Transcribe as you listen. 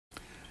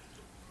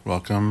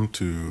Welcome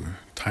to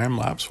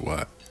Time-lapse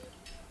What?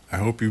 I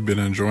hope you've been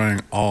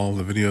enjoying all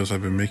the videos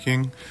I've been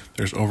making.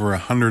 There's over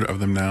 100 of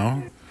them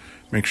now.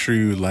 Make sure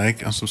you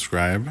like and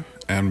subscribe,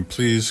 and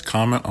please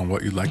comment on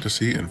what you'd like to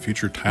see in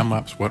future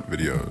Time-lapse What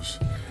videos.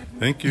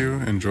 Thank you.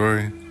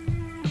 Enjoy.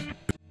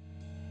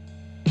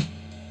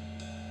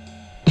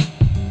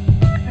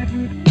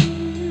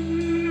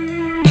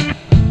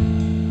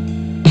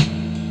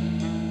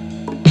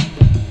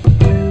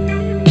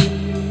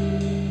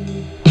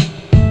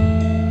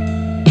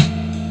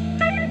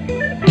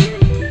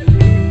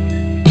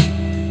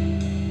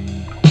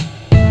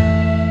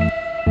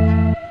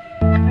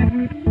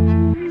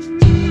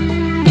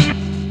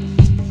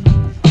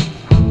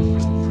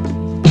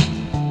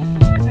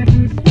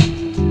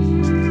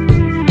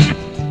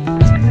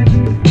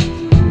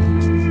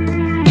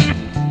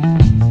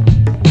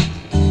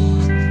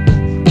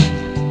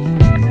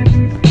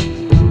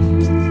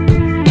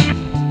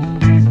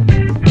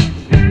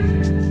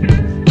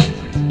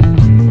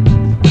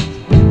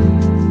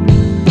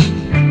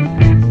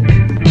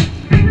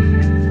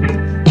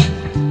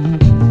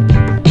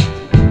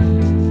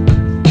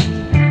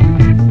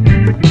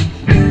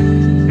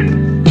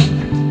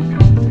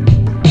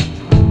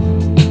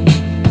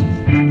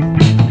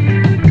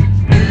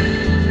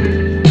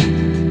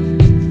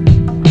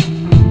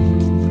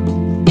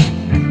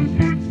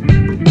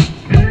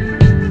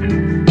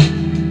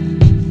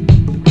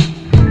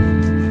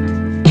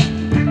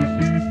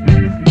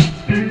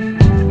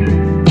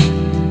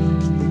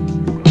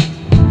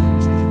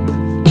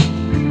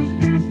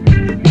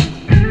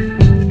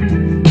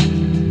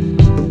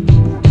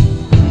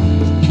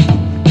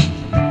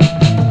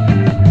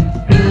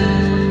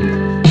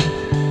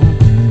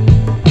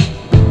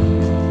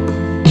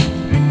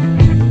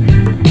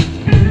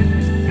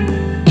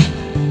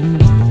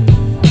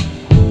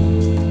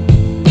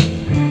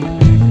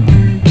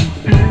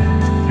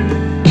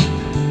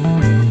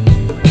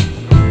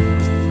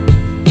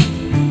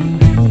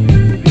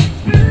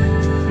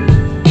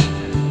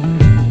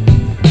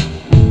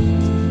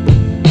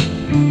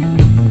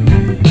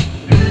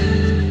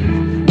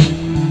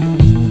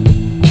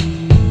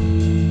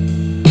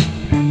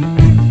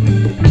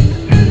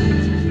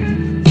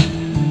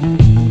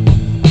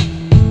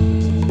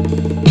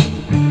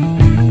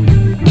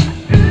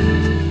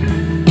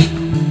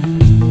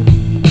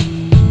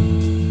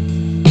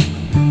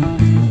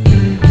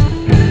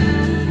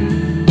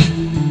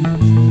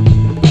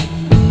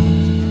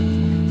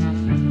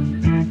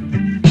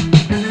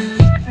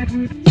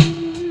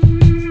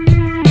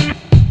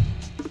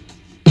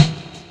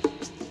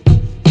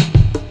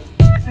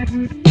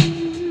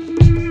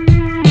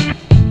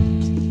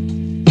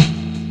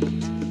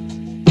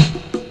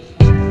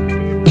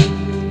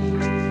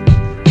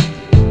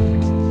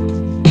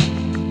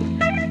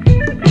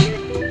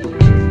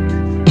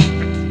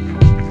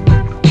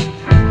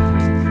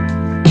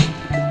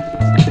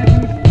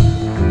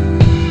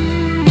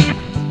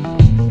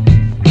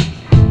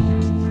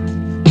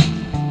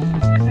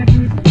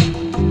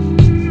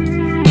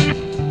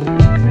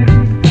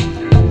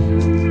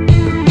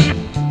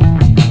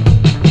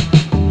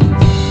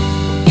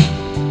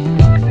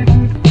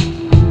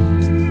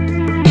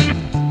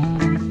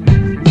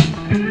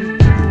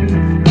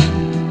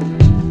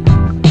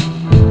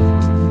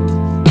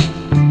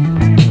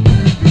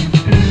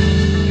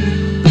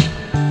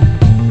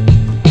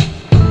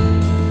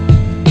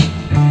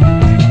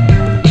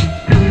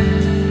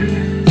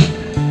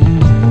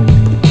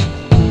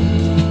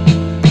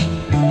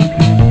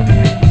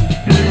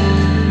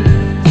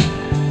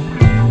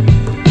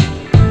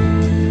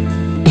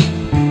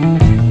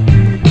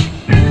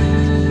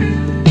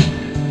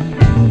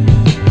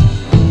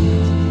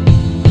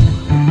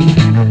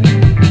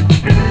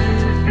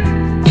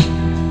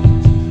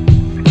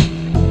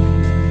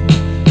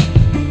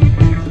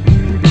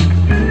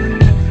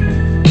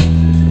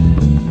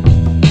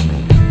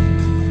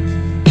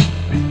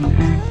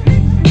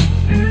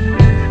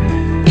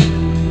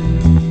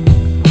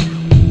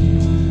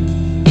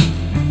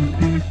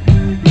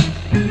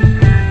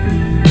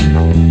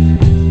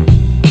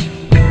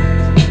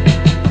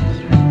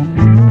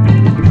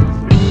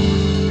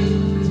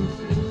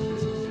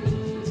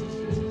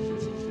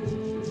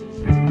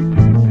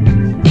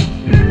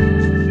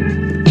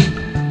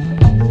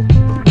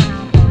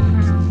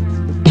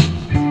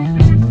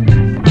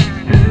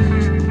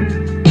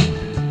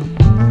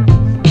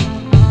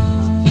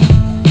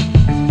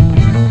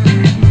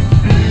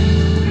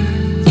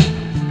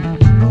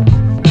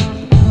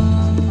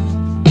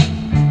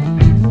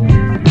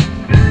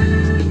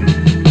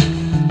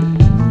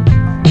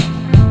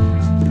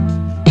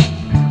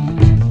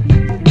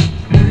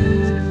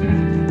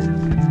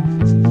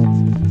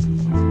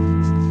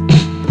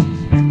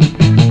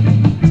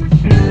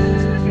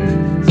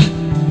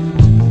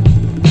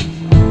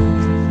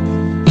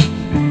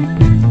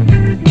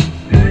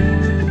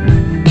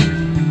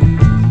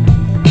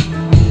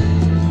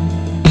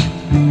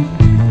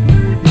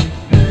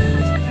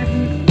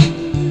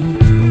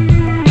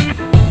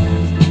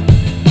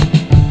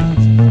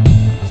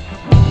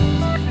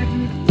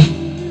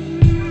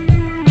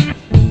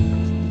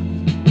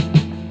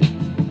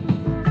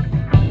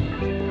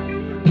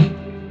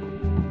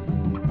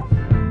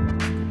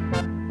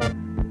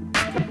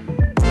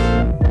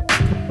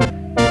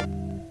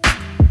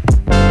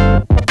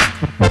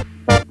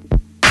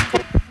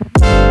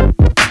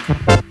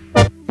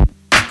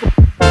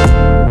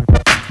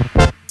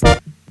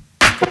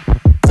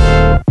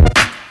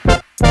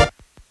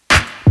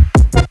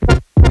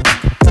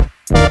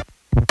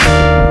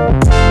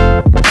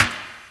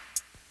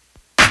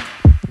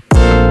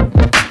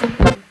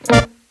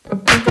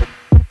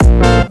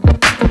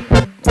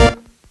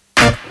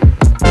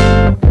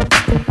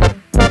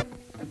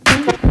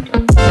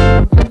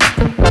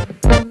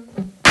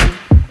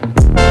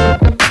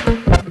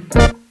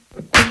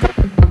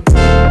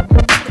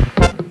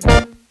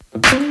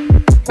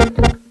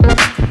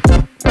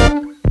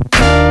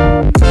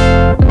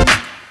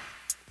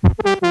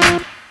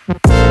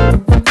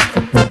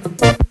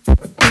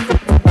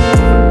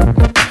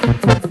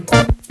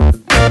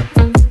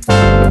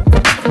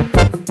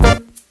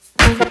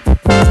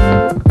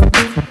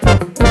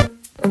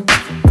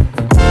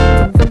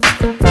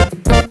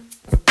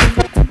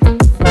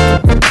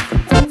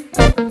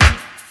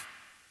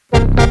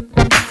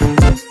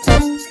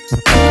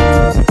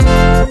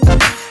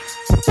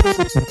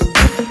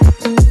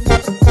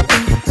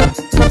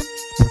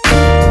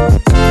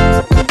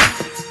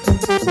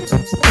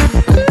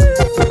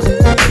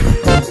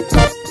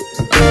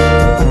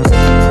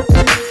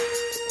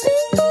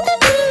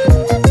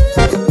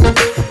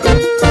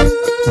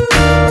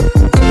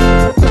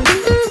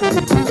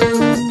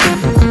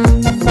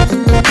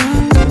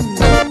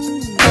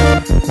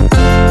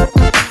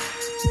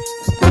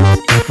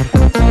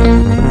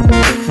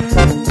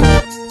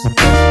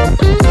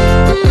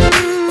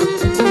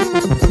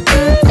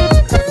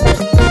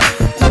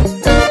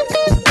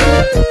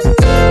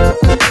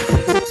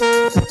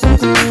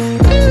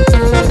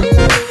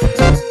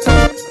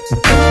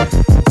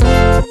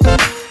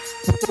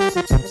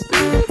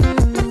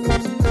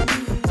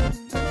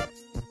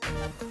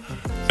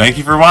 Thank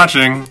you for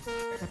watching.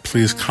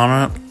 Please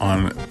comment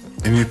on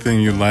anything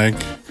you like,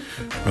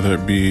 whether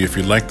it be if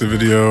you like the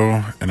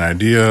video, an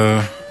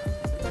idea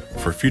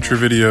for future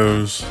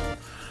videos,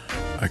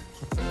 a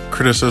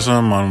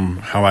criticism on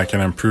how I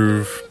can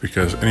improve,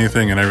 because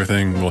anything and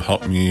everything will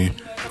help me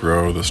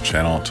grow this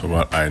channel to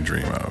what I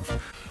dream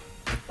of.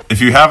 If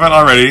you haven't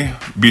already,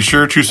 be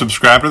sure to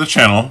subscribe to the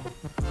channel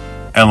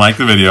and like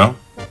the video.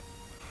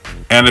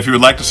 And if you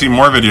would like to see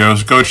more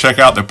videos, go check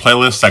out the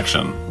playlist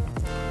section.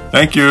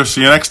 Thank you.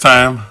 See you next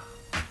time.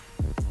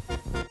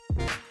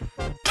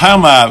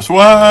 Time-lapse,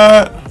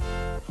 what?